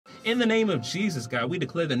In the name of Jesus, God, we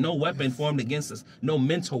declare that no weapon formed against us, no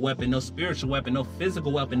mental weapon, no spiritual weapon, no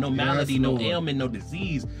physical weapon, no malady, no ailment, no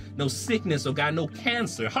disease, no sickness, oh God, no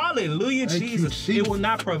cancer. Hallelujah, Jesus. It will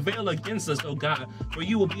not prevail against us, oh God, for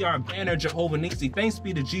you will be our banner, Jehovah Nissi. Thanks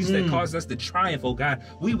be to Jesus that caused us to triumph, oh God.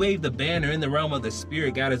 We wave the banner in the realm of the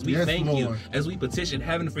Spirit, God, as we thank you, as we petition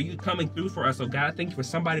heaven for you coming through for us, oh God. I thank you for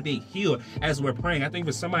somebody being healed as we're praying. I thank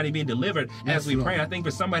you for somebody being delivered as we pray. I thank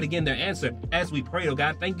you for somebody getting their answer as we pray, oh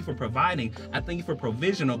God. Thank you for providing. I thank you for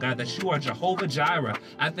provision, oh God, that you are Jehovah Jireh.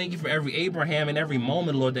 I thank you for every Abraham and every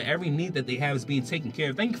moment, Lord, that every need that they have is being taken care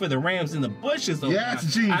of. Thank you for the rams in the bushes, oh God.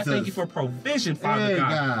 Jesus. I thank you for provision, Father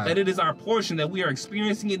God, that it is our portion, that we are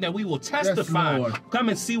experiencing it, that we will testify. Come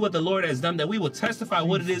and see what the Lord has done, that we will testify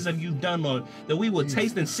what it is that you've done, Lord, that we will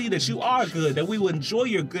taste and see that you are good, that we will enjoy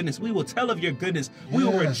your goodness. We will tell of your goodness. We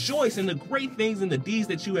will rejoice in the great things and the deeds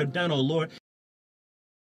that you have done, oh Lord.